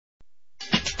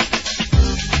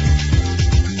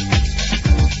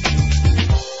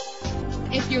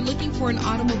an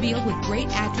automobile with great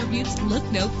attributes, look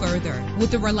no further.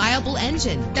 With a reliable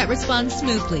engine that responds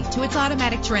smoothly to its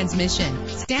automatic transmission,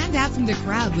 stand out from the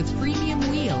crowd with premium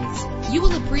wheels. You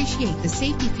will appreciate the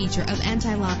safety feature of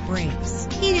anti-lock brakes.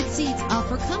 Heated seats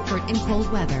offer comfort in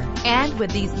cold weather. And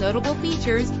with these notable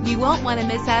features, you won't want to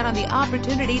miss out on the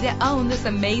opportunity to own this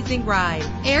amazing ride.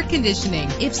 Air conditioning.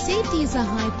 If safety is a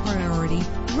high priority,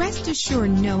 rest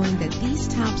assured knowing that these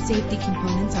top safety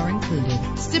components are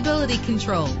included. Stability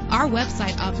control. Our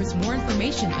website offers more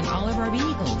information on all of our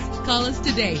vehicles. Call us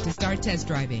today to start test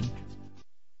driving.